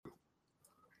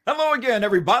Hello again,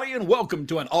 everybody, and welcome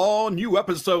to an all-new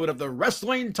episode of the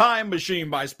Wrestling Time Machine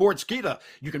by Sportskeeda.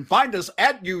 You can find us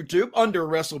at YouTube under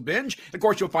Wrestle Binge. Of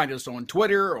course, you'll find us on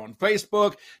Twitter, on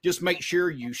Facebook. Just make sure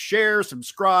you share,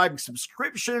 subscribe.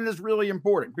 Subscription is really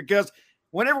important because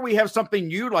whenever we have something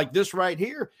new like this right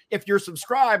here, if you're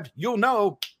subscribed, you'll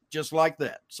know just like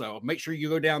that. So make sure you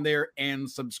go down there and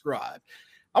subscribe.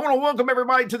 I want to welcome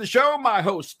everybody to the show. My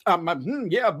host,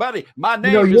 buddy. My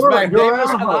name is Matt Davis,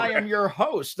 and I am your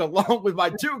host, along with my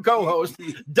two co-hosts,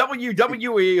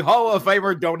 WWE Hall of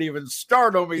Famer. Don't even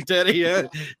start on me, Teddy.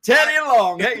 Teddy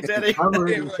Long. Hey, Teddy.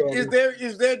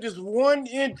 Is there just one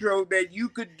intro that you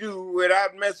could do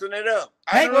without messing it up?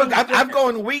 Hey, look, I've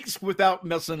gone weeks without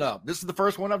messing up. This is the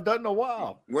first one I've done in a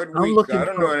while. What weeks? I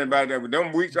don't know anything about that. But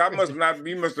them weeks,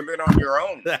 you must have been on your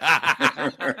own.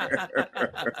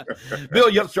 Bill,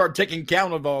 you have to start taking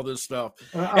count of all this stuff.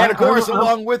 And of course,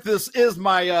 along with this is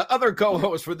my other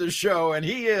co-host for this show, and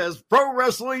he is pro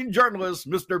wrestling journalist,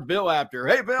 Mr. Bill Apter.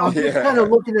 Hey, Bill. I'm just kind of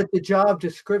looking at the job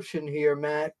description here,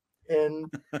 Matt,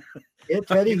 and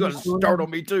Teddy, you're going to start on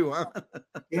me too, huh?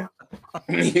 Yeah.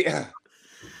 Yeah.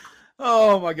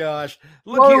 Oh my gosh!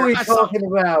 What are we talking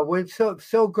about? It's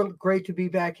so great to be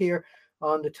back here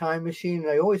on the Time Machine.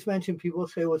 And I always mention, people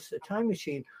say, "What's the Time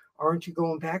Machine? Aren't you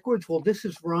going backwards?" Well, this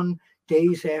is run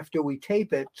days after we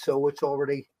tape it, so it's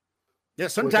already. Yeah,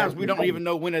 sometimes we don't even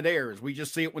know when it airs. We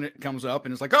just see it when it comes up,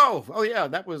 and it's like, oh yeah,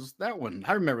 that was that one.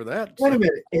 I remember that. Wait a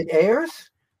minute, it airs?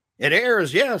 It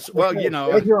airs, yes. Well, okay, you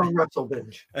know. Right here on Wrestle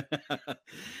Binge.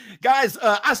 Guys,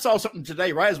 I saw something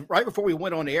today, right before we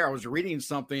went on the air. I was reading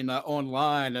something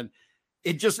online, and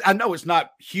I know it's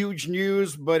not huge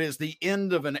news, but it's the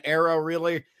end of an era,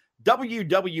 really.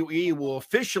 WWE will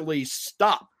officially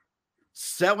stop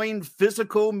selling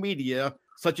physical media,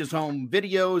 such as home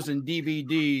videos and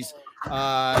DVDs,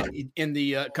 in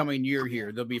the coming year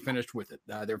here. They'll be finished with it.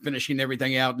 They're finishing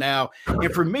everything out now.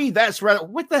 And for me, that's rather,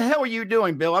 what the hell are you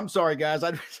doing, Bill? I'm sorry, guys.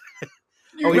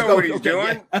 You know what he's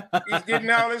doing. Yeah. He's getting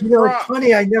all his It's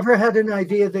funny. I never had an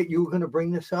idea that you were going to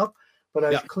bring this up, but I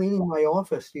was cleaning my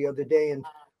office the other day and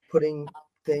putting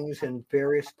things in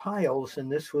various piles.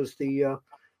 And this was the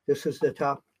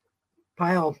top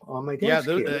pile on my desk.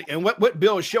 Yeah, and what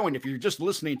Bill is showing, if you're just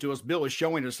listening to us, Bill is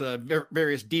showing us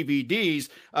various DVDs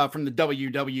from the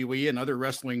WWE and other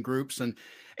wrestling groups. And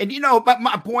you know, but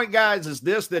my point, guys, is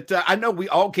this, that I know we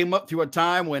all came up through a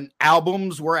time when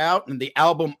albums were out and the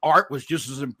album art was just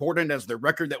as important as the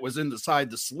record that was inside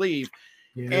the sleeve.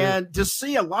 Yeah. And to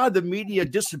see a lot of the media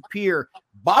disappear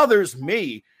bothers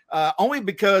me. Only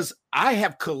because I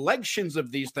have collections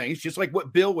of these things, just like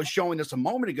what Bill was showing us a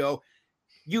moment ago.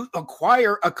 You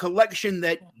acquire a collection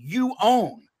that you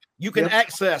own. You can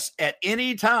access at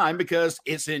any time because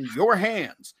it's in your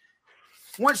hands.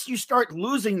 Once you start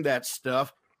losing that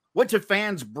stuff, what do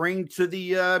fans bring to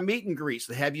the meet and greets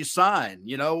to have you sign?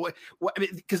 You know,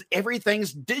 because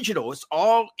everything's digital. It's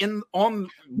all they're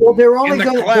only in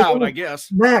the cloud, I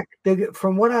guess. Mac,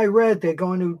 from what I read, they're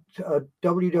going to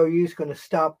WWE is going to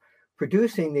stop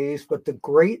producing these, but the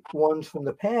great ones from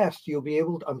the past, you'll be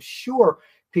able to, I'm sure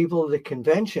people at the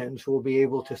conventions will be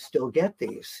able to still get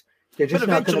these. They're just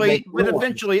eventually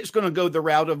it's going to go the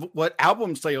route of what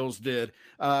album sales did.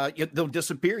 They'll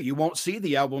disappear. You won't see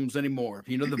the albums anymore.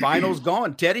 You know, the vinyl's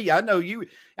gone. Teddy, I know you.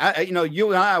 You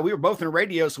and I, we were both in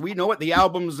radio, so we know what the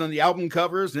albums and the album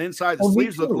covers and inside the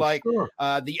sleeves look like. Sure.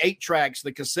 The 8-tracks,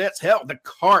 the cassettes, hell, the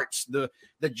carts, the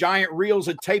giant reels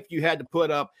of tape you had to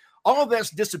put up. All that's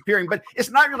disappearing, but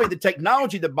it's not really the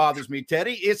technology that bothers me,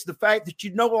 Teddy. It's the fact that you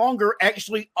no longer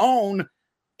actually own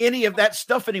any of that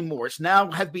stuff anymore. It's now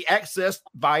has to be accessed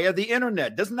via the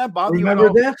internet. Doesn't that bother you at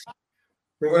all? This?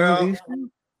 Well,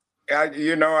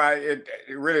 it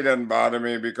really doesn't bother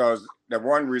me because the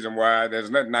one reason why there's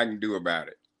nothing I can do about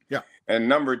it. Yeah. And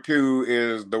number two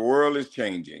is the world is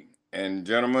changing. And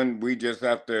gentlemen, we just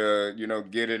have to,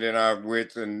 get it in our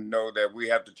wits and know that we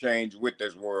have to change with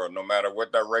this world, no matter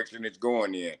what direction it's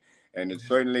going in. And it's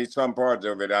certainly some parts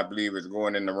of it, I believe, is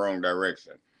going in the wrong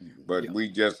direction. But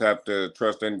we just have to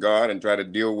trust in God and try to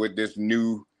deal with this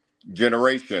new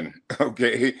generation.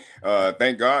 Okay.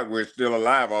 Thank God we're still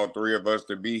alive, all three of us,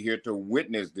 to be here to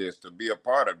witness this, to be a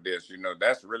part of this.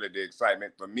 That's really the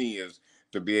excitement for me, is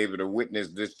to be able to witness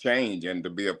this change and to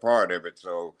be a part of it.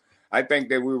 So I think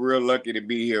that we're real lucky to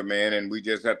be here, man, and we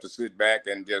just have to sit back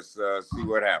and just see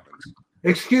what happens.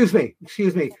 Excuse me.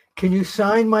 Can you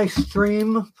sign my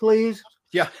stream, please?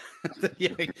 Yeah. Yeah.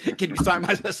 Can you sign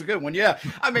my? That's a good one. Yeah.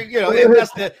 I mean,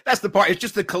 that's the part. It's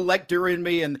just the collector in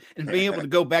me, and being able to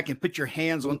go back and put your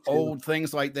hands on old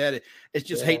things like that. It's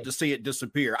just hate to see it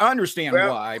disappear. I understand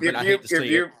why, but I hate to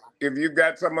see it. if you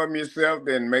got some of them yourself,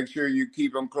 then make sure you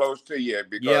keep them close to you,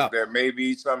 because there may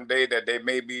be someday that they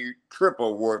may be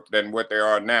triple worth than what they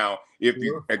are now if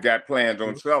you got plans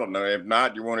on selling them. If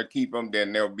not, you want to keep them,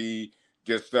 then they'll be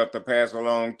just stuff to pass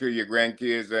along to your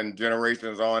grandkids and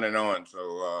generations on and on.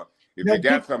 So if you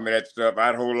got some of that stuff,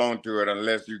 I'd hold on to it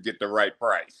unless you get the right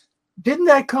price. Didn't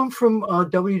that come from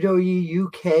WWE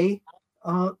UK,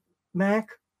 Mac?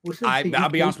 I'll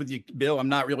be honest with you, Bill. I'm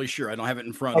not really sure. I don't have it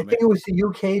in front of me. I think it was the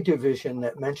UK division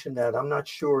that mentioned that. I'm not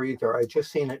sure either. I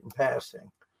just seen it in passing.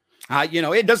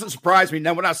 It doesn't surprise me.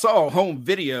 Now, when I saw home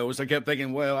videos, I kept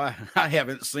thinking, well, I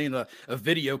haven't seen a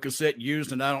video cassette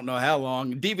used in I don't know how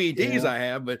long. DVDs I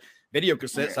have, but video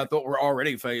cassettes I thought were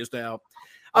already phased out.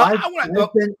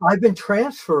 I've been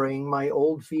transferring my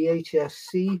old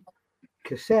VHS-C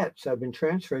cassettes. I've been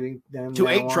transferring them to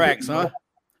 8-tracks, huh?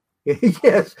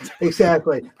 Yes,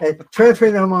 exactly. And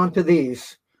transferring them onto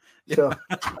these. So,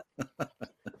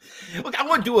 look, I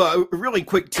want to do a really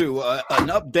quick an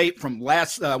update from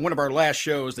one of our last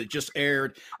shows that just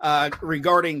aired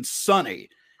regarding Sunny.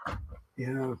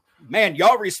 Yeah, man,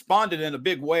 y'all responded in a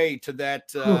big way to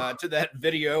that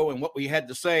video and what we had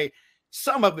to say.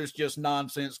 Some of it's just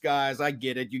nonsense, guys. I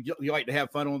get it. You like to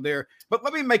have fun on there, but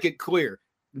let me make it clear.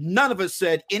 None of us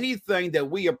said anything that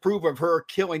we approve of her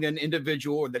killing an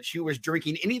individual or that she was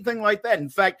drinking, anything like that. In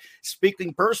fact,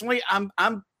 speaking personally,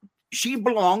 she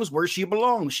belongs where she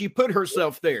belongs. She put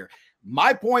herself there.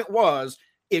 My point was,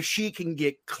 if she can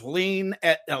get clean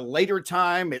at a later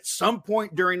time, at some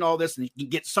point during all this, and you can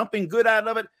get something good out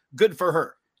of it, good for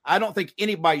her. I don't think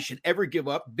anybody should ever give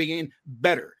up being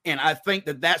better. And I think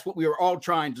that that's what we were all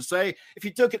trying to say. If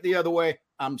you took it the other way,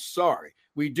 I'm sorry.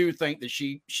 We do think that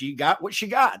she got what she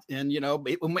got. And,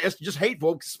 it's just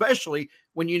hateful, especially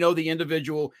when you know the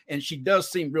individual, and she does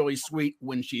seem really sweet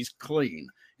when she's clean.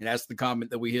 And that's the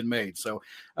comment that we had made. So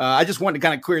I just wanted to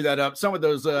kind of clear that up. Some of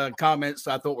those comments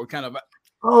I thought were kind of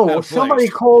somebody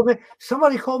called me a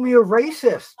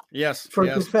racist. Yes, for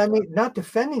not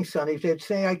defending Sunny. They'd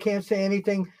say I can't say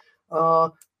anything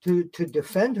to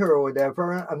defend her or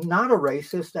whatever. I'm not a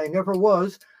racist. I never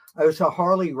was. I was a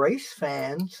Harley race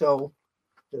fan. So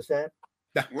does that?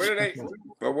 What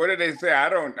did they say? I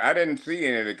didn't see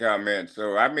any of the comments.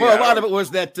 So a lot of it was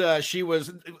that she was.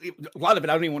 A lot of it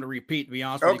I don't even want to repeat, to be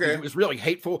honest. Okay. With you, it was really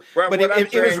hateful. But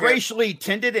it was racially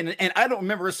tended, and I don't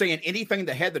remember saying anything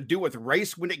that had to do with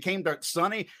race when it came to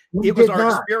Sunny. It was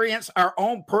our experience, our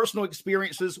own personal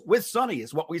experiences with Sunny,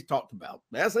 is what we talked about.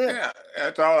 That's it. Yeah,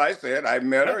 that's all I said. I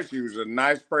met her. She was a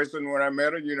nice person when I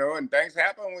met her. And things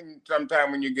happen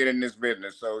sometimes when you get in this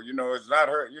business. So it's not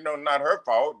her. Not her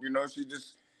fault. She just.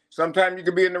 Sometimes you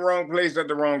could be in the wrong place at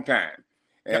the wrong time.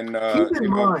 And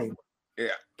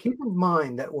keep in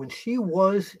mind that when she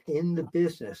was in the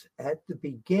business at the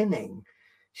beginning,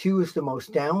 she was the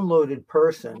most downloaded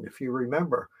person, if you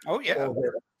remember. Oh, yeah.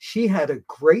 She had an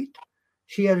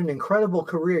incredible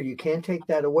career. You can't take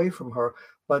that away from her.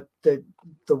 But the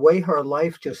way her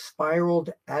life just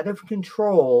spiraled out of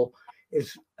control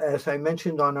is, as I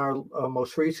mentioned on our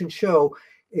most recent show,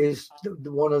 is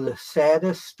one of the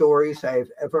saddest stories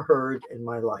I've ever heard in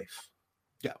my life.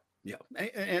 Yeah.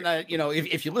 And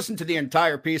if you listen to the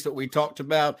entire piece that we talked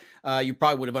about, you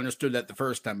probably would have understood that the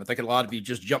first time. I think a lot of you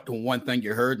just jumped to one thing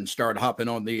you heard and started hopping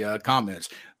on the comments.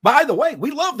 By the way,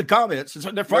 we love the comments.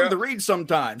 They're fun to read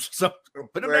sometimes. So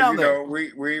put them down there.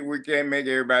 We can't make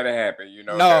everybody happy.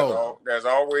 No. There's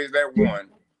always that one.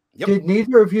 Yep. Did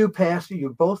neither of you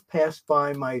you both passed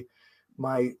by my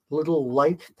little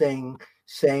light thing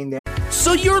saying that?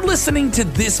 So you're listening to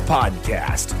this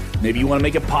podcast. Maybe you want to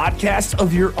make a podcast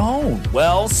of your own.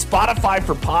 Well, Spotify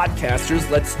for Podcasters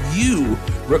lets you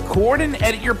record and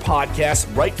edit your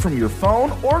podcast right from your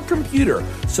phone or computer.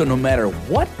 So no matter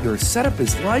what your setup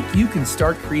is like, you can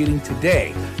start creating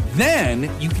today.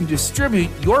 Then you can distribute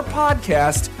your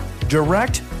podcast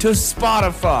direct to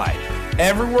Spotify.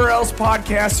 Everywhere else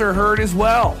podcasts are heard as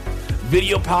well.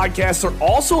 Video podcasts are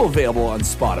also available on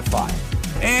Spotify.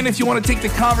 And if you want to take the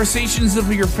conversations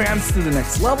of your fans to the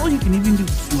next level, you can even do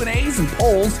Q&As and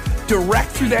polls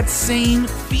direct through that same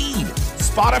feed.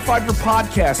 Spotify for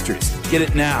Podcasters. Get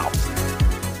it now.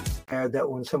 That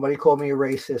when somebody called me a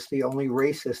racist, the only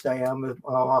racist I am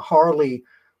a Harley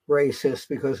racist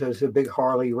because I was a big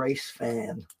Harley race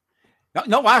fan.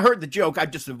 No, I heard the joke. I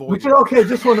just avoided it. Okay,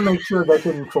 just want to make sure that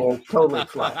didn't fall totally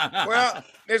flat. Well,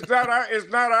 it's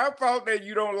not our fault that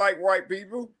you don't like white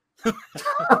people. Hey,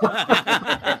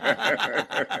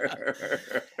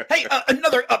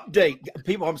 another update,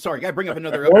 people. I'm sorry, I bring up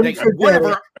another update.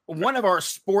 One of our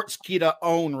Sportskeeda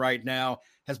own right now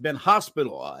has been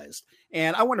hospitalized,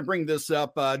 and I want to bring this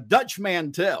up. Dutch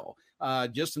Mantel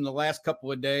just in the last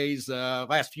couple of days,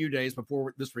 last few days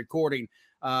before this recording,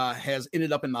 has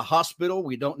ended up in the hospital.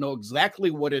 We don't know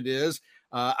exactly what it is.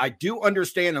 I do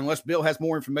understand, unless Bill has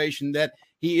more information, that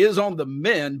he is on the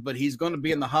mend, but he's going to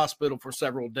be in the hospital for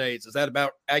several days. Is that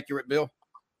about accurate, Bill?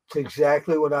 It's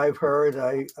exactly what I've heard.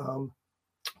 I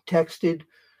texted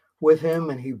with him,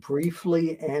 and he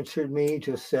briefly answered me,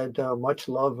 just said much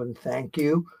love and thank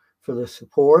you for the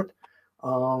support.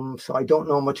 So I don't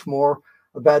know much more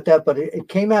about that, but it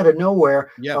came out of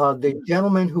nowhere. Yeah. The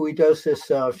gentleman who he does this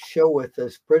show with,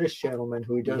 this British gentleman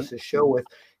who he does this show with,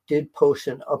 did post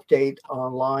an update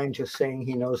online just saying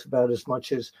he knows about as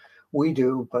much as we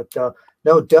do. But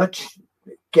no, Dutch,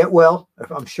 get well.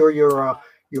 I'm sure you're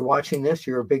watching this.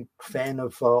 You're a big fan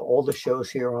of all the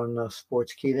shows here on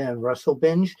Sportskeeda and Wrestle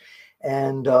Binge.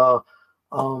 And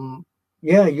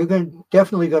yeah, you're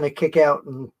definitely going to kick out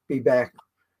and be back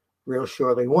real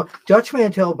shortly. Dutch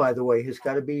Mantel, by the way, has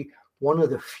got to be one of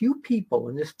the few people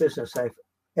in this business I've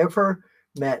ever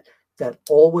met that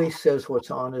always says what's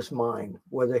on his mind,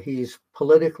 whether he's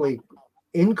politically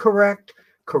incorrect,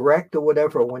 correct, or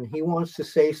whatever. When he wants to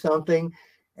say something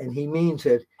and he means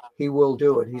it, he will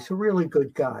do it. He's a really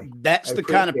good guy. That's the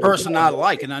kind of person I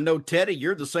like. And I know, Teddy,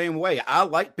 you're the same way. I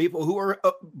like people who are,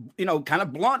 kind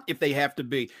of blunt if they have to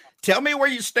be. Tell me where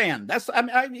you stand.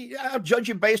 I'll judge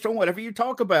you based on whatever you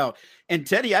talk about. And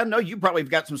Teddy, I know you probably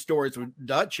have got some stories with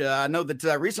Dutch. I know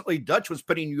that recently Dutch was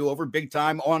putting you over big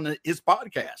time on his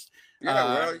podcast.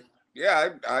 Dutch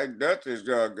is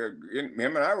him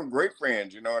and I were great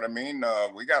friends. You know what I mean?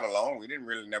 We got along. We didn't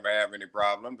really never have any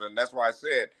problems, and that's why I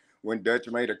said when Dutch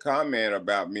made a comment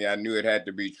about me, I knew it had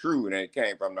to be true, and it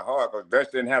came from the heart. Because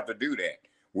Dutch didn't have to do that.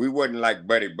 We wasn't like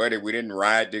buddy. We didn't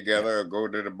ride together or go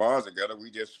to the bars together.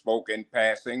 We just spoke in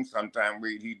passing. Sometimes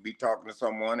he'd be talking to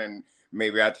someone, and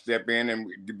maybe I'd step in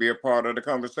and be a part of the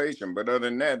conversation. But other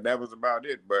than that, that was about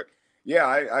it. But yeah,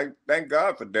 I thank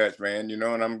God for Dutch, man, and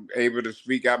I'm able to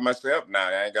speak out myself now.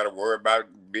 I ain't got to worry about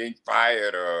being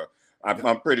fired or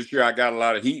I'm pretty sure I got a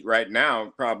lot of heat right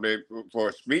now, probably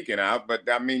for speaking out. But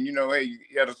I mean, hey,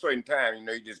 at a certain time,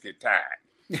 you just get tired.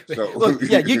 So look,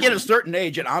 yeah, you get a certain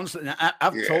age, and honestly,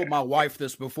 I've told my wife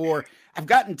this before. I've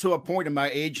gotten to a point in my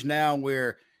age now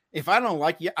where if I don't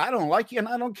like you, I don't like you, and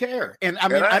I don't care. And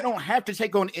I don't have to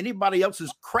take on anybody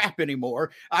else's crap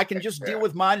anymore. I can just deal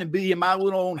with mine and be in my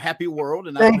little own happy world,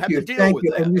 and I don't have to deal with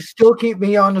that. And you still keep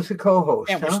me on as a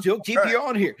co-host. And we still keep you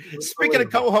on here. Speaking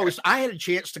of co-hosts, I had a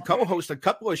chance to co-host a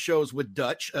couple of shows with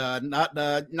Dutch,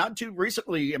 not too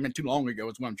recently. Too long ago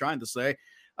is what I'm trying to say.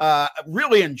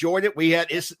 Really enjoyed it.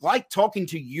 It's like talking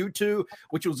to you two,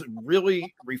 which was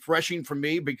really refreshing for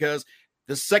me because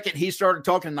the second he started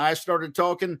talking and I started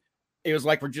talking, it was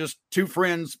like we're just two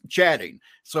friends chatting.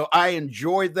 So I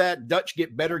enjoyed that. Dutch,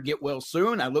 get better, get well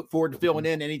soon. I look forward to filling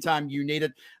in anytime you need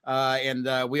it.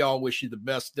 And we all wish you the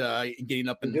best getting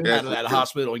up and out of that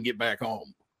hospital and get back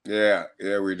home. Yeah,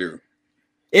 we do.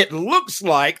 It looks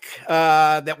like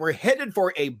that we're headed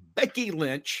for a Becky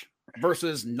Lynch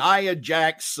versus Nia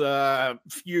Jax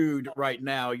feud right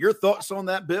now. Your thoughts on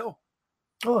that, Bill?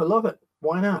 Oh, I love it.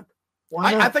 Why not?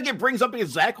 I think it brings up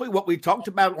exactly what we talked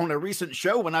about on a recent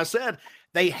show when I said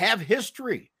they have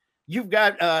history. You've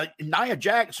got Nia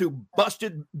Jax, who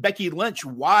busted Becky Lynch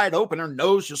wide open. Her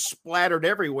nose just splattered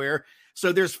everywhere.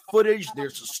 So there's footage.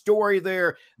 There's a story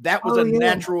there. That was a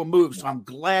natural move. So I'm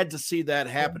glad to see that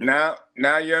happen.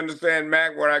 Now you understand,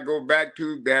 Mac, when I go back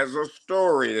to, there's a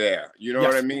story there. You know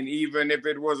what I mean? Even if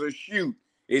it was a shoot,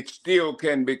 it still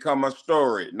can become a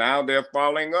story. Now they're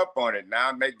following up on it.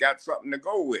 Now they got something to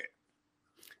go with.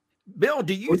 Bill,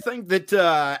 do you think that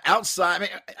outside,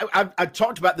 I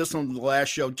talked about this on the last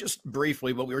show just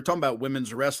briefly, but we were talking about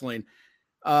women's wrestling.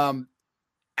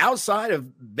 Outside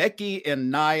of Becky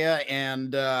and Nia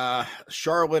and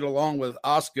Charlotte, along with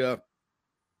Asuka,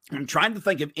 I'm trying to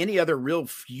think of any other real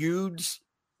feuds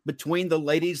between the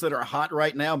ladies that are hot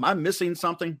right now. Am I missing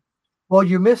something? Well,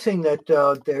 you're missing that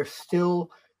there's still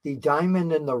the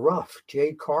diamond in the rough,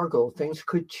 Jade Cargill. Things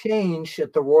could change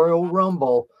at the Royal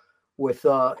Rumble with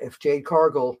if Jade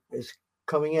Cargill is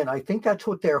coming in. I think that's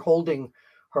what they're holding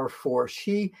her for.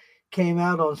 She came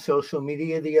out on social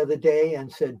media the other day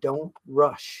and said, don't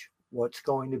rush what's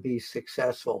going to be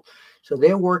successful. So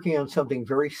they're working on something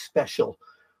very special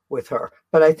with her.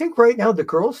 But I think right now the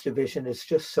girls division is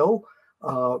just so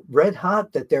red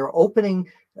hot that they're opening.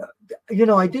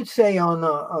 I did say on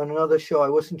another show, I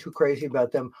wasn't too crazy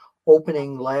about them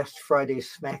opening last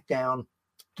Friday's SmackDown,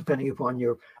 depending upon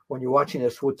when you're watching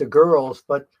this, with the girls,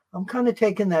 but I'm kind of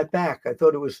taking that back. I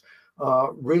thought it was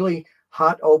really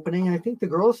hot opening, and I think the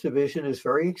girls division is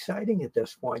very exciting at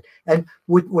this point. And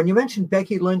when you mentioned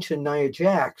Becky Lynch and Nia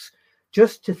Jax,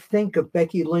 just to think of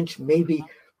Becky Lynch maybe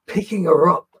picking her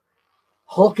up,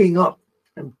 hulking up,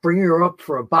 and bringing her up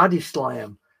for a body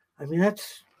slam. I mean,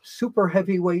 that's super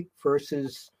heavyweight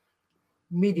versus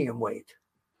medium weight.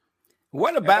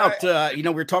 What about,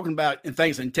 we're talking about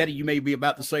things, and Teddy, you may be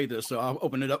about to say this, so I'll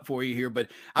open it up for you here, but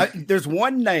there's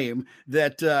one name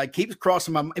that keeps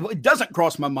crossing my mind. It doesn't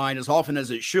cross my mind as often as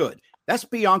it should. That's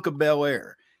Bianca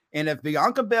Belair. And if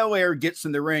Bianca Belair gets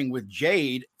in the ring with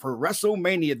Jade for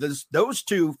WrestleMania, those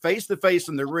two face-to-face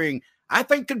in the ring, I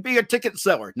think could be a ticket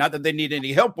seller. Not that they need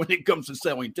any help when it comes to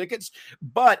selling tickets,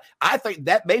 but I think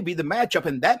that may be the matchup,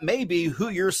 and that may be who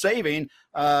you're saving.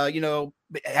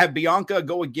 Have Bianca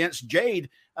go against Jade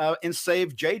and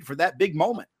save Jade for that big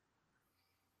moment.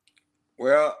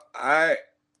 Well, I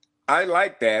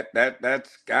like that.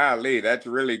 That's golly, that's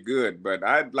really good. But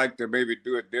I'd like to maybe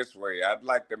do it this way. I'd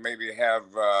like to maybe have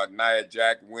Nia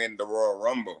Jax win the Royal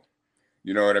Rumble.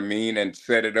 You know what I mean? And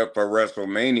set it up for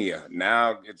WrestleMania.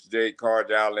 Now it's Jade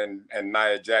Cargill and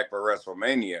Nia Jax for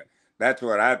WrestleMania. That's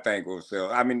what I think will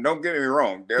sell. I mean, don't get me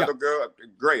wrong. The other girl,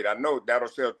 great. I know that'll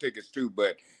sell tickets too,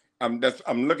 but I'm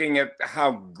looking at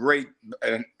how great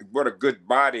and what a good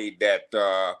body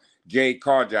that Jade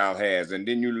Cargill has. And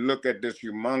then you look at this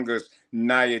humongous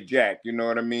Nia Jax, you know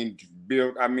what I mean?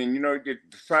 Build, I mean, the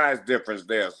size difference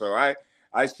there. So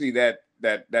I see that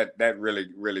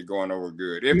really going over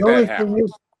good if that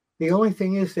happens. The only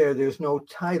thing is there's no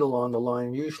title on the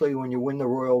line. Usually when you win the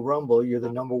Royal Rumble, you're the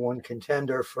number one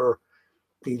contender for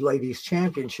the ladies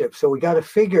championship. So we got to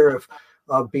figure if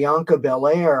Bianca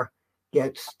Belair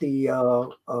gets the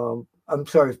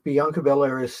if Bianca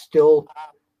Belair is still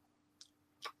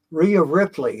Rhea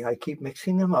Ripley. I keep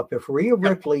mixing them up. If Rhea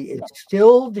Ripley is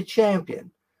still the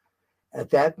champion at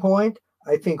that point,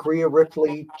 I think Rhea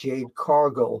Ripley, Jade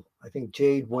Cargill, I think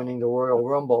Jade winning the Royal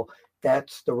Rumble,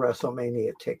 that's the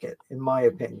WrestleMania ticket, in my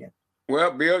opinion.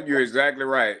 Well, Bill, you're exactly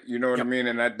right. You know what I mean?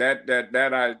 And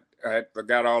that I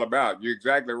forgot all about. You're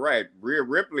exactly right. Rhea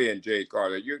Ripley and Jade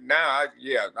Cargill. I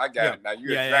got it. Now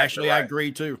you're exactly actually, right. I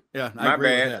agree too. Yeah, my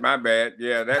bad.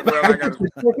 Yeah, I got to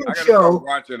start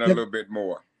watching a little bit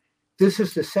more. This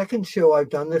is the second show I've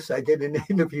done this. I did an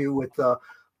interview with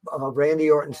Randy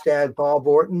Orton's dad, Bob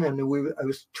Orton, and I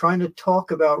was trying to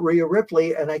talk about Rhea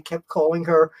Ripley, and I kept calling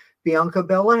her Bianca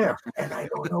Belair, and I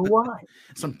don't know why.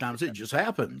 Sometimes it just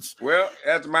happens. Well,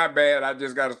 that's my bad. I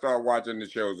just got to start watching the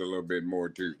shows a little bit more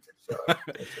too. All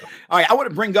right, I want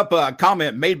to bring up a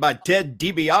comment made by Ted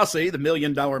DiBiase, the $1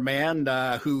 Million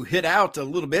Man, who hit out a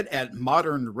little bit at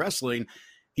Modern Wrestling.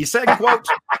 He said, quote,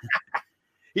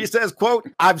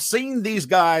 I've seen these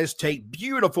guys take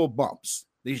beautiful bumps.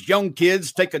 These young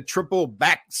kids take a triple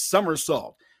back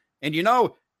somersault. And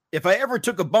if I ever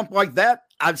took a bump like that,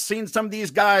 I've seen some of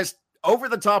these guys over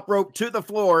the top rope to the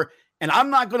floor, and I'm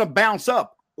not going to bounce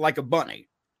up like a bunny.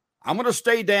 I'm going to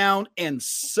stay down and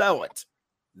sell it.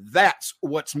 That's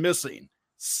what's missing.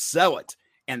 Sell it.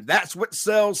 And that's what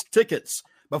sells tickets.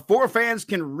 Before fans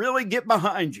can really get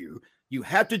behind you, you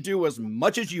have to do as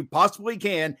much as you possibly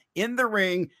can in the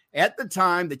ring at the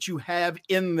time that you have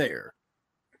in there.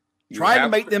 Try to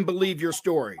make them believe your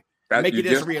story. Make it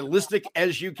as realistic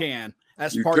as you can.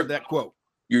 That's part of that quote.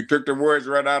 You took the words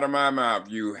right out of my mouth.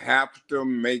 You have to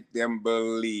make them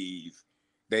believe.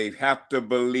 They have to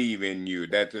believe in you.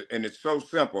 And it's so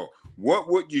simple. What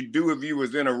would you do if you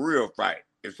was in a real fight?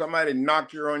 If somebody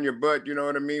knocked you on your butt, you know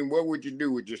what I mean? What would you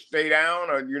do? Would you stay down,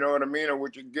 or you know what I mean? Or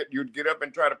would you'd get up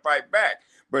and try to fight back?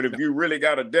 But if you really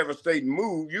got a devastating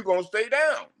move, you're gonna stay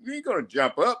down. You ain't gonna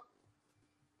jump up.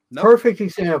 Nope. Perfect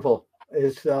example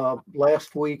is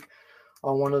last week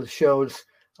on one of the shows,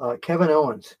 Kevin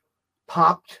Owens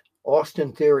popped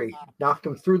Austin Theory, knocked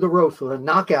him through the ropes with a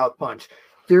knockout punch.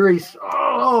 Theory's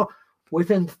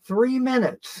within 3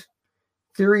 minutes,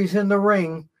 Theory's in the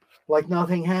ring like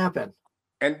nothing happened.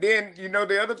 And then,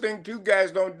 the other thing two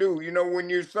guys don't do,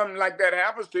 when something like that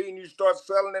happens to you and you start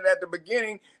selling it at the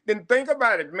beginning, then think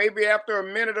about it. Maybe after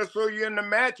a minute or so you're in the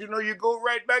match, you go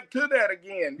right back to that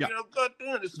again. Yeah. God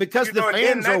damn, because the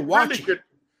fans are watching.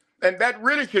 And that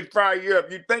really should fire you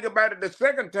up. You think about it the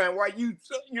second time, why you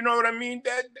know what I mean?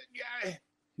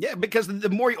 Yeah, because the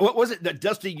more, what was it that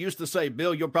Dusty used to say,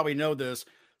 Bill, you'll probably know this,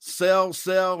 sell,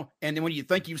 and then when you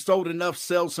think you've sold enough,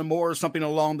 sell some more, something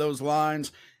along those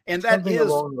lines. And that is,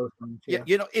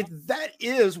 that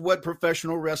is what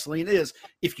professional wrestling is.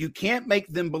 If you can't make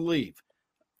them believe,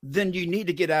 then you need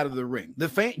to get out of the ring. The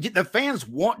fans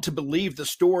want to believe the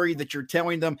story that you're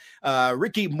telling them.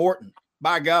 Ricky Morton,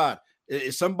 by God,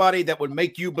 is somebody that would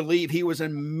make you believe he was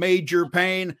in major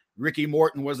pain. Ricky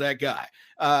Morton was that guy.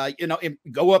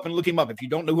 Go up and look him up. If you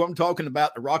don't know who I'm talking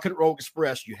about, the Rock and Roll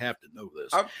Express, you have to know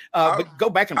this. But go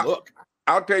back and look.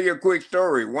 I'll tell you a quick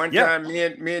story. One time, me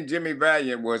and Jimmy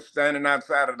Valiant was standing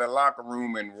outside of the locker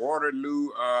room in Waterloo.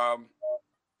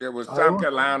 It was South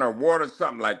Carolina or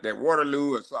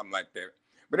Waterloo or something like that.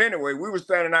 But anyway, we were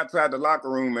standing outside the locker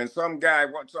room, and some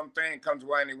fan comes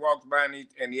by and he walks by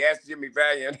and he asks Jimmy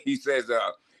Valiant. He says,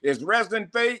 "Is wrestling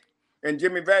fake?" And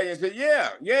Jimmy Valiant said,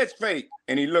 "Yeah, it's fake."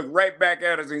 And he looked right back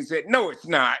at us and he said, "No, it's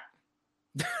not."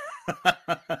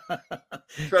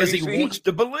 Because he wants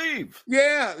to believe.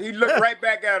 Yeah, he looked right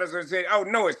back at us and said, "Oh,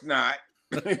 no, it's not."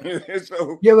 But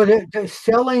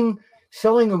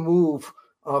selling a move,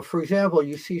 for example,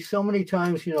 you see so many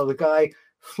times, the guy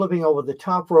flipping over the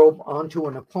top rope onto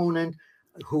an opponent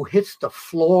who hits the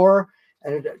floor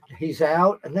and he's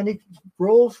out, and then he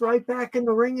rolls right back in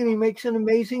the ring and he makes an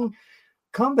amazing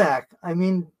comeback. I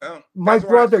mean, my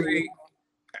brother.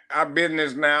 Our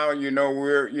business now,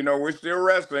 we're still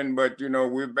wrestling, but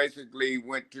we basically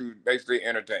went to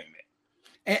entertainment.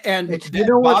 And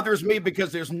that bothers me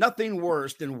because there's nothing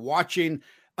worse than watching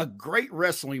a great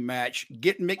wrestling match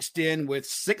get mixed in with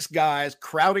 6 guys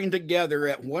crowding together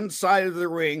at one side of the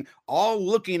ring, all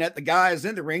looking at the guys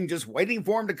in the ring, just waiting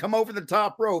for them to come over the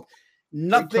top rope.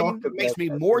 Nothing makes me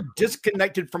more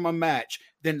disconnected from a match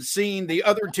than seeing the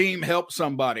other team help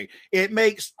somebody. It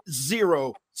makes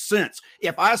zero sense.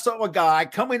 If I saw a guy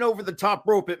coming over the top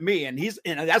rope at me and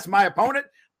that's my opponent,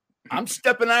 I'm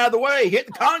stepping out of the way,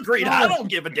 hitting concrete. I don't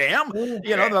give a damn.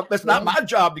 That's not my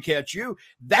job to catch you.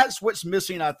 That's what's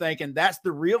missing, I think, and that's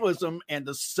the realism and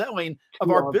the selling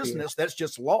of our business that's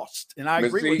just lost. And I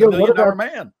agree with the $1 Million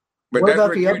Man. But what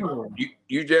about the other one?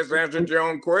 You just answered your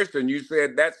own question. You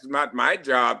said that's not my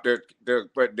job to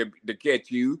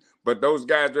catch you, but those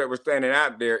guys that were standing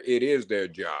out there, it is their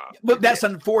job. But that's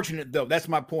unfortunate, though. That's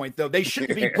my point, though. They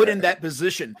shouldn't be put in that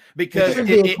position because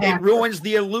it ruins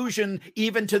the illusion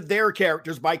even to their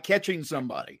characters by catching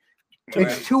somebody.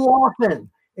 It's too often.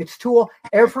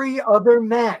 Every other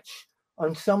match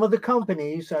on some of the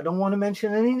companies, I don't want to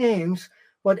mention any names,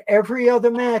 but every other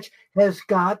match has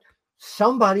got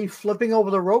somebody flipping over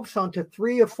the ropes onto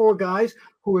 3 or 4 guys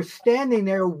who are standing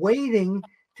there waiting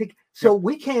so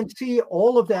we can't see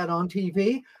all of that on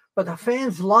TV, but the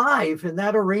fans live in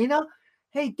that arena.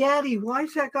 Hey, Daddy, why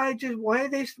is that guy why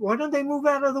don't they move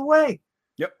out of the way?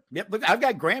 Yep. Look, I've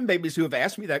got grandbabies who have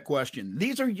asked me that question.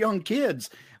 These are young kids.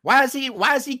 Why is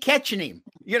he catching him?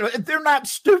 They're not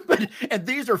stupid. And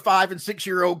these are 5 and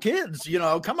 6-year-old kids.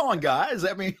 Come on, guys.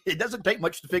 I mean, it doesn't take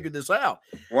much to figure this out.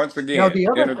 Once again,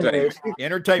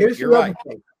 entertainment. You're right.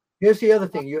 Here's the other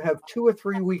thing. You have 2 or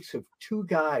 3 weeks of 2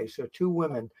 guys or 2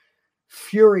 women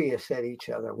furious at each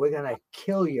other. We're going to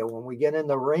kill you when we get in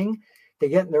the ring. They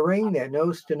get in the ring, they're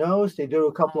nose to nose. They do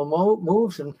a couple of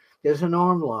moves, and there's an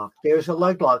arm lock. There's a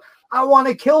leg lock. I want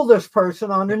to kill this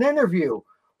person on an interview.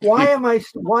 Why am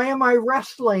I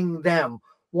wrestling them?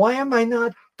 Why am I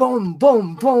not boom,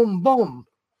 boom, boom, boom?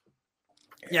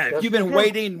 Yeah, if you've been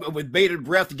waiting with bated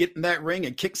breath to get in that ring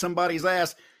and kick somebody's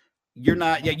ass, you're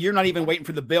not even waiting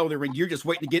for the bell to ring. You're just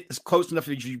waiting to get as close enough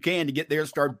as you can to get there and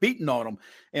start beating on them.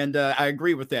 And I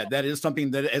agree with that. That is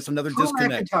something that is another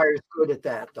disconnect. McIntyre is good at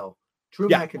that, though.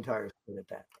 McIntyre is good at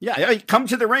that. Yeah, come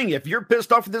to the ring. If you're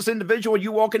pissed off at this individual,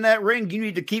 you walk in that ring, you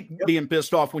need to keep being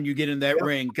pissed off when you get in that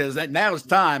ring, because now it's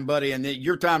time, buddy, and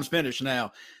your time's finished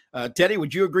now. Teddy,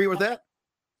 would you agree with that?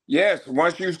 Yes.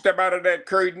 Once you step out of that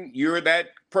curtain, you're that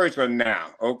person now.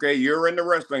 Okay, you're in the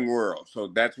wrestling world, so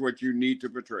that's what you need to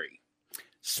portray.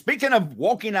 Speaking of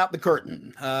walking out the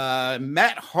curtain,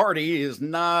 Matt Hardy is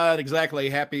not exactly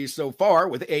happy so far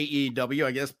with AEW.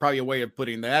 I guess probably a way of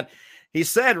putting that. He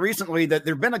said recently that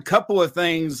there have been a couple of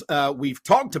things we've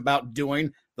talked about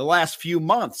doing the last few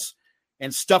months,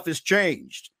 and stuff has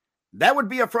changed. That would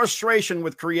be a frustration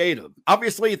with creative.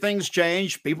 Obviously, things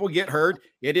change. People get hurt.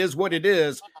 It is what it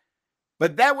is.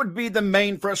 But that would be the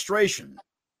main frustration.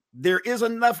 There is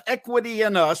enough equity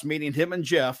in us, meaning him and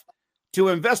Jeff, to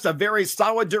invest a very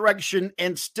solid direction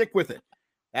and stick with it.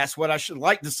 That's what I should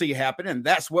like to see happen, and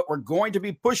that's what we're going to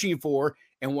be pushing for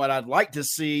and what I'd like to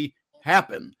see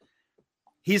happen.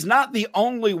 He's not the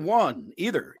only one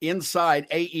either inside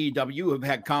AEW who have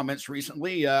had comments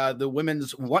recently.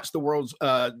 The once the world's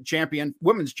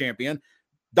women's champion,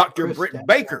 Dr. Britt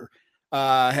Baker,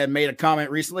 had made a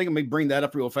comment recently. Let me bring that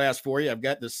up real fast for you. I've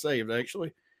got this saved,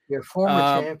 actually. Your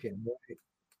former champion. Right?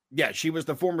 Yeah, she was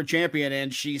the former champion,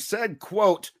 and she said,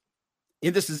 quote,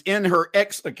 and this is in her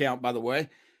X account, by the way.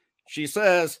 She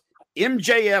says,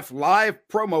 MJF live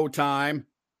promo time,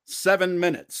 7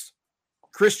 minutes.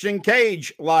 Christian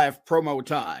Cage live promo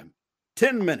time,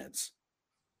 10 minutes.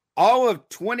 all of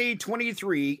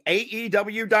 2023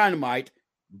 AEW Dynamite,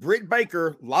 Britt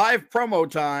Baker live promo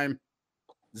time,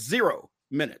 0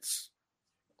 minutes.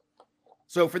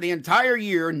 So for the entire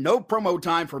year, no promo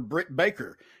time for Britt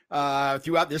Baker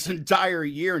throughout this entire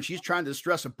year. And she's trying to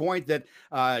stress a point that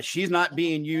she's not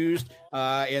being used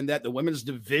and that the women's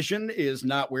division is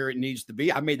not where it needs to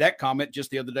be. I made that comment just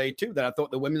the other day, too, that I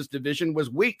thought the women's division was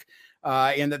weak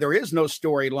and that there is no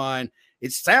storyline.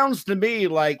 It sounds to me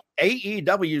like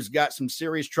AEW's got some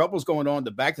serious troubles going on in the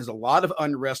back. There's a lot of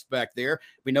unrest back there.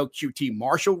 We know QT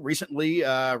Marshall recently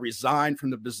resigned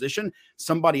from the position.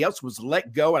 Somebody else was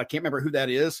let go, and I can't remember who that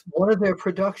is. One of their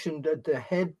production, the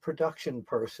head production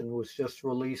person was just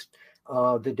released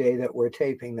the day that we're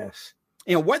taping this.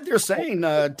 And what they're saying,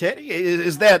 Teddy,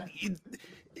 is that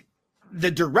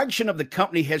the direction of the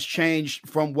company has changed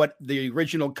from what the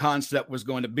original concept was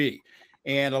going to be.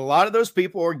 And a lot of those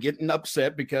people are getting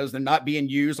upset because they're not being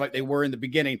used like they were in the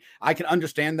beginning. I can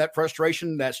understand that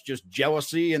frustration. That's just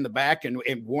jealousy in the back and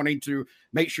wanting to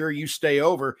make sure you stay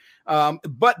over.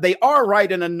 But they are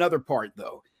right in another part,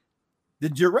 though. The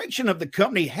direction of the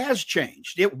company has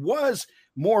changed. It was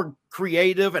more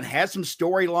creative and had some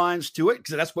storylines to it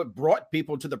because that's what brought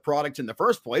people to the product in the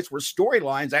first place, were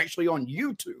storylines actually on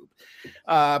YouTube.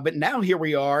 But now here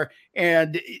we are,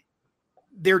 and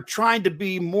they're trying to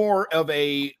be more of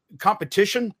a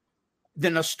competition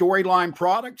than a storyline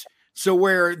product. So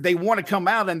where they want to come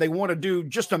out and they want to do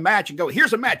just a match and go,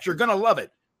 here's a match, you're going to love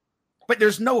it. But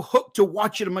there's no hook to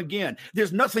watching them again.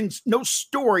 There's nothing, no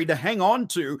story to hang on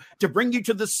to bring you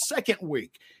to the second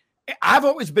week. I've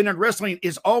always been in wrestling,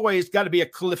 is always got to be a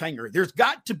cliffhanger. There's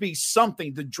got to be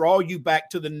something to draw you back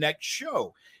to the next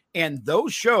show. And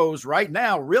those shows right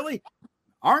now really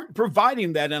aren't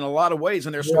providing that in a lot of ways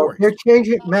in their stories. They're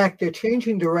changing, Mac, they're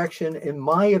changing direction. In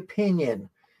my opinion,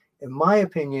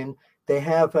 they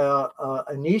have a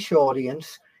niche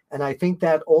audience. And I think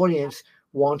that audience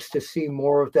wants to see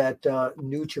more of that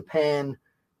New Japan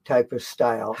type of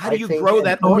style. How do you grow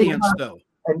that audience, though?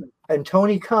 And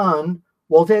Tony Khan,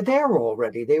 well, they're there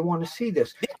already. They want to see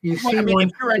this. You see, I mean,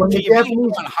 if you're in TV, you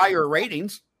want higher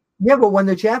ratings. Yeah, but when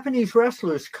the Japanese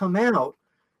wrestlers come out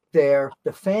there,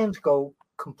 the fans go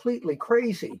completely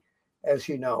crazy, as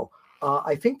you know.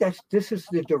 I think this is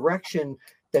the direction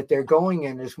that they're going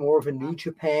in, is more of a New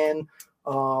Japan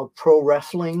pro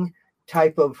wrestling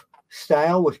type of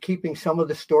style with keeping some of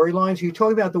the storylines. You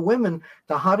talk about the women,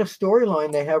 the hottest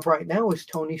storyline they have right now is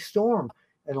Toni Storm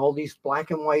and all these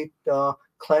black and white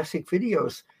classic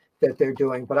videos that they're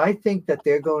doing. But I think that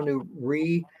they're going to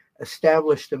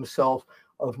re-establish themselves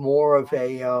of more of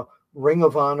a Ring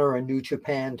of Honor and New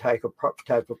Japan type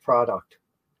of product.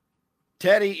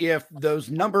 Teddy, if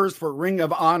those numbers for Ring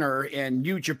of Honor and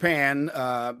New Japan,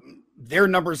 their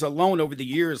numbers alone over the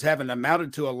years haven't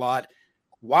amounted to a lot,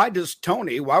 why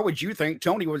would you think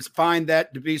Tony would find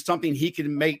that to be something he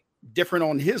can make different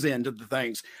on his end of the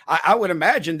things? I would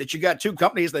imagine that you got two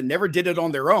companies that never did it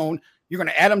on their own. You're going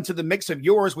to add them to the mix of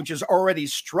yours, which is already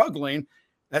struggling.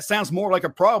 That sounds more like a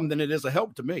problem than it is a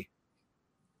help to me.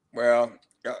 Well,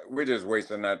 we're just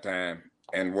wasting our time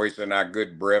and wasting our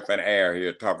good breath and air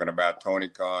here talking about Tony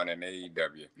Khan and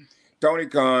AEW. Tony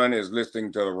Khan is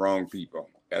listening to the wrong people.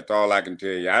 That's all I can tell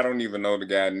you. I don't even know the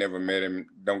guy, never met him,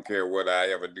 don't care whether I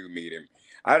ever do meet him.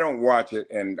 I don't watch it,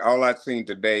 and all I've seen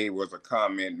today was a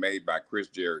comment made by Chris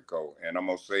Jericho, and I'm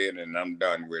going to say it, and I'm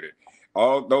done with it.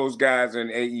 All those guys in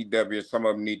AEW, some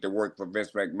of them need to work for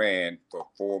Vince McMahon for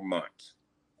 4 months.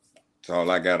 That's all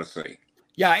I got to say.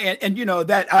 Yeah, and you know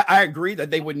that I agree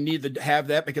that they would need to have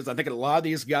that, because I think a lot of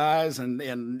these guys,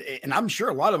 and I'm sure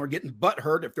a lot of them are getting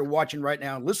butthurt if they're watching right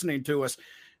now and listening to us,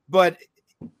 but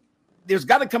there's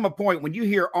got to come a point when you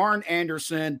hear Arn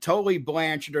Anderson, Tully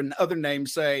Blanchard, and other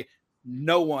names say,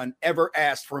 no one ever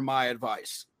asked for my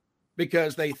advice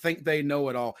because they think they know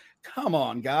it all. Come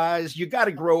on, guys. You got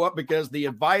to grow up, because the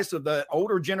advice of the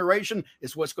older generation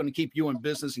is what's going to keep you in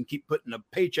business and keep putting a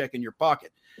paycheck in your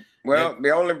pocket. Well, the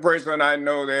only person I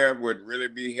know there would really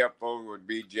be helpful would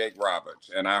be Jake Roberts.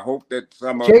 And I hope that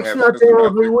some of them Jake's not there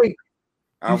every week.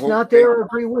 He's not there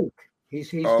every week.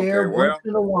 He's there once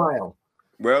in a while.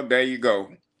 Well, there you go.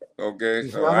 Okay,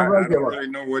 so I don't really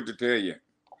know what to tell you.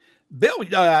 Bill,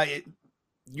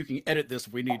 you can edit this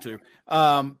if we need to.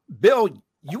 Bill,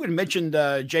 you had mentioned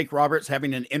Jake Roberts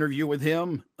having an interview with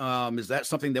him. Is that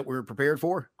something that we're prepared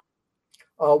for?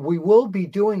 We will be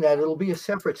doing that. It'll be a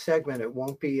separate segment. It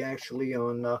won't be actually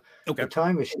on the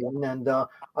Time Machine. And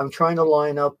I'm trying to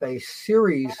line up a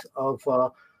series of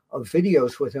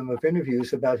videos with him, of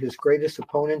interviews about his greatest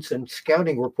opponents and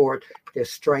scouting report, their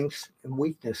strengths and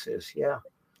weaknesses. Yeah.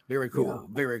 Very cool.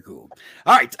 Yeah. Very cool.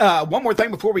 All right. One more thing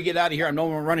before we get out of here. I know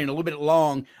we're running a little bit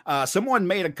long. Someone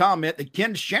made a comment that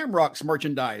Ken Shamrock's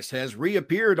merchandise has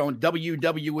reappeared on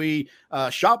WWE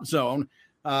Shop Zone.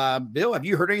 Bill, have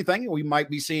you heard anything? We might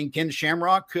be seeing Ken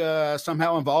Shamrock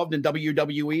somehow involved in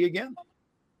WWE again.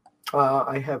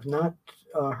 I have not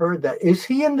heard that. Is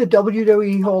he in the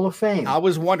WWE Hall of Fame? I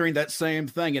was wondering that same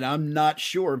thing, and I'm not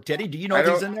sure. Teddy, do you know if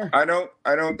he's in there? I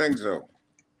don't think so.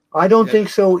 I don't think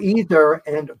so either.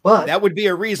 But that would be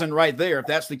a reason right there. If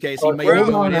that's the case, he may.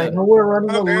 Hold on, I know we're running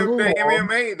a little long.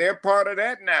 MMA, they're part of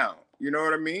that now. You know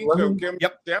what I mean? So Ken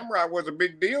Shamrock was a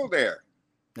big deal there.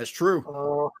 That's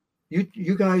true.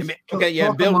 You guys. Okay,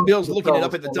 yeah. Bill's looking it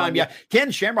up at the time. Yeah,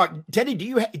 Ken Shamrock. Teddy,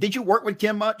 did you work with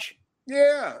Ken much?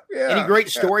 Yeah. Any great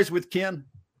stories with Ken?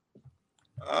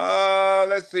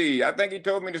 Let's see. I think he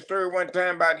told me the story one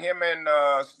time about him and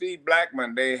Steve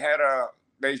Blackman.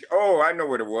 I know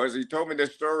what it was. He told me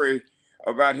this story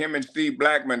about him and Steve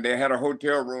Blackman. They had a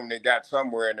hotel room they got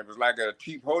somewhere, and it was like a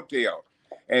cheap hotel.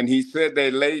 And he said they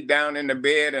laid down in the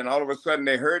bed, and all of a sudden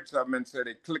they heard something, and said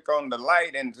they click on the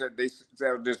light, and said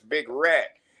there was this big rat.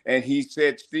 And he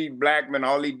said Steve Blackman,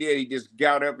 all he did, he just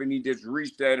got up and he just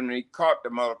reached at him and he caught the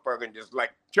motherfucker and just like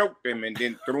choked him and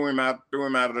then threw him out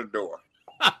of the door.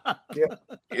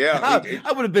 Yeah.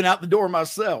 I would have been out the door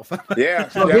myself. Yeah,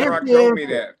 Shamrock told me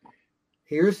that.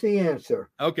 Here's the answer.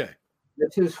 Okay.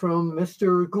 This is from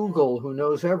Mr. Google, who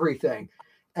knows everything.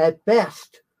 At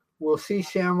best, we'll see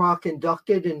Shamrock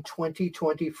inducted in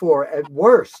 2024. At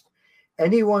worst,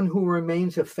 anyone who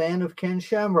remains a fan of Ken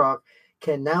Shamrock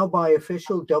can now buy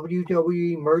official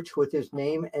WWE merch with his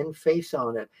name and face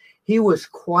on it. He was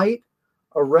quite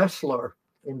a wrestler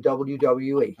in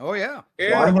WWE. Oh yeah.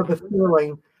 So I have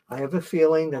a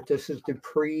feeling that this is the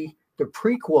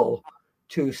prequel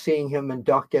to seeing him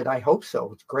inducted. I hope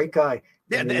so. It's a great guy.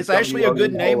 Yeah, it's actually a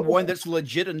good name, one that's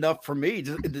legit enough for me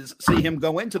to see him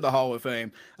go into the Hall of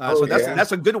Fame.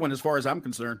 That's a good one as far as I'm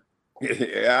concerned.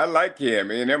 Yeah, I like him.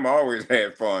 Me and him always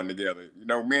had fun together. You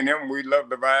know, me and him, we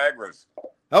love the Viagras.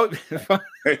 Oh,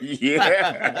 yeah.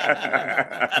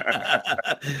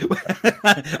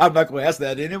 I'm not going to ask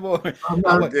that anymore.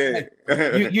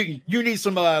 You need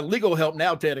some legal help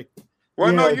now, Teddy.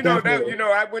 Well, no,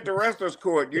 I went to wrestler's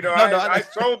court. I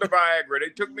sold the Viagra. They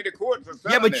took me to court for selling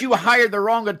it. Yeah, but you hired the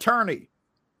wrong attorney.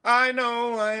 I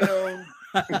know.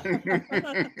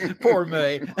 Poor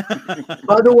May.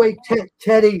 By the way,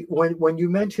 Teddy, when you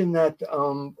mentioned that,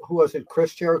 who was it?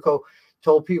 Chris Jericho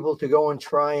told people to go and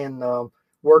try and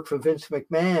work for Vince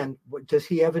McMahon. Does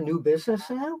he have a new business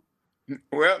now?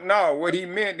 Well, no. What he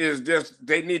meant is just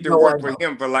they need to work for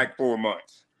him for like 4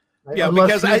 months. Yeah,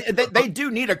 because they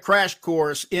do need a crash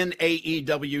course in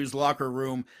AEW's locker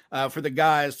room for the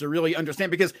guys to really understand.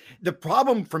 Because the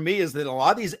problem for me is that a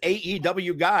lot of these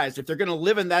AEW guys, if they're going to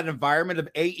live in that environment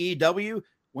of AEW,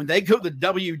 when they go to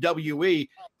WWE,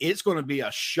 it's going to be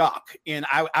a shock. And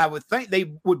I would think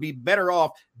they would be better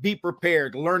off, be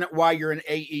prepared, learn it while you're in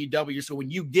AEW. So when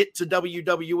you get to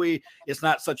WWE, it's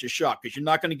not such a shock because you're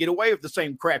not going to get away with the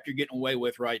same crap you're getting away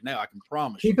with right now. I can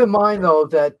promise you. Keep in mind, though,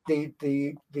 that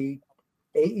the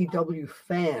AEW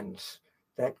fans,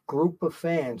 that group of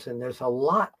fans, and there's a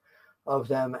lot of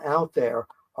them out there,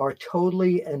 are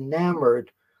totally enamored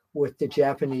with the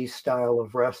Japanese style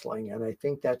of wrestling, and I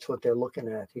think that's what they're looking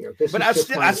at here. But I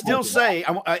still say,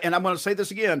 and I'm going to say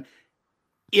this again,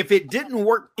 if it didn't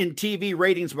work in TV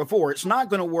ratings before, it's not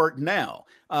going to work now.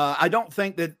 I don't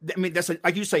think that,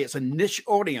 like you say, it's a niche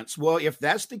audience. Well, if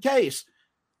that's the case,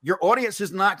 your audience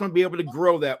is not going to be able to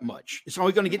grow that much. It's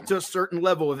only going to get to a certain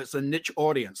level if it's a niche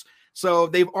audience. So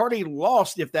they've already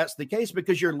lost if that's the case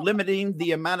because you're limiting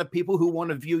the amount of people who want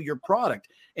to view your product.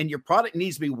 And your product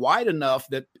needs to be wide enough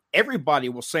that everybody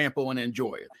will sample and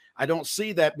enjoy it. I don't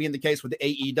see that being the case with the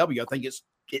AEW. I think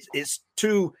it's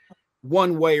too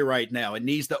one way right now. It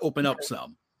needs to open up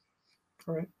some.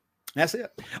 All right. That's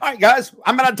it. All right, guys,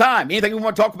 I'm out of time. Anything we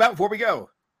want to talk about before we go?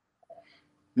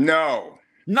 No.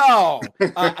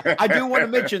 I do want to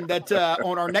mention that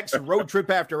on our next Road Trip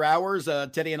After Hours,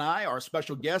 Teddy and I, our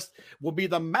special guest, will be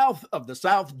the Mouth of the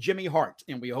South, Jimmy Hart.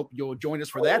 And we hope you'll join us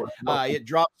for that. It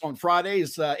drops on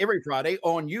Fridays, every Friday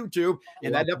on YouTube.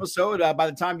 And that episode, by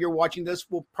the time you're watching this,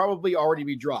 will probably already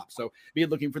be dropped. So be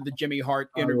looking for the Jimmy Hart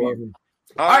interview.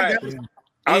 All right. Guys.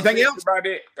 Anything else?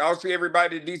 I'll see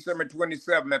everybody December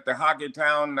 27th at the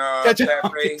Hockeytown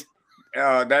Cafe.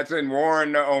 That's in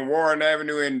Warren on Warren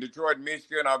Avenue in Detroit,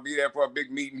 Michigan. I'll be there for a big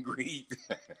meet and greet.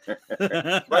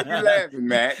 Why you laughing,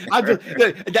 Matt?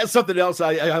 That's something else.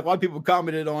 A lot of people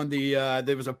commented on the.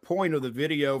 There was a point of the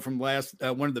video from last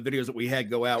one of the videos that we had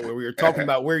go out where we were talking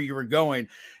about where you were going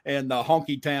and the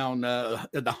Honky Town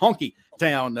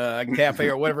cafe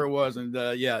or whatever it was, and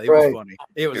yeah, it was funny.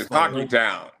 It's funny. Honky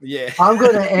Town. Yeah. I'm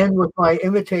going to end with my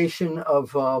imitation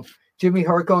of Jimmy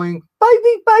Hart going,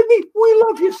 "Baby, we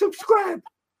love you. Subscribe."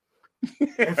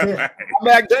 That's it.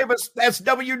 Mac Davis, that's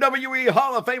WWE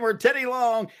Hall of Famer Teddy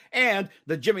Long and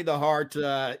the Jimmy the Heart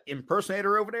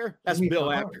impersonator over there. That's Jimmy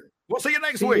Bill Apter. We'll see you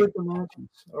next week. With the matches.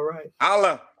 All right.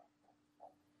 Allah.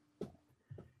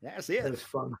 That's it. That was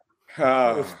fun.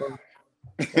 That was fun.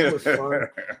 That was fun.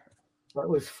 That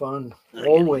was fun.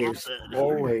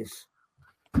 Always.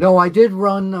 No, I did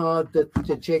run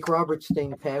the Jake Roberts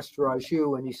thing past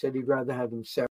Raju, and he said he'd rather have him separate.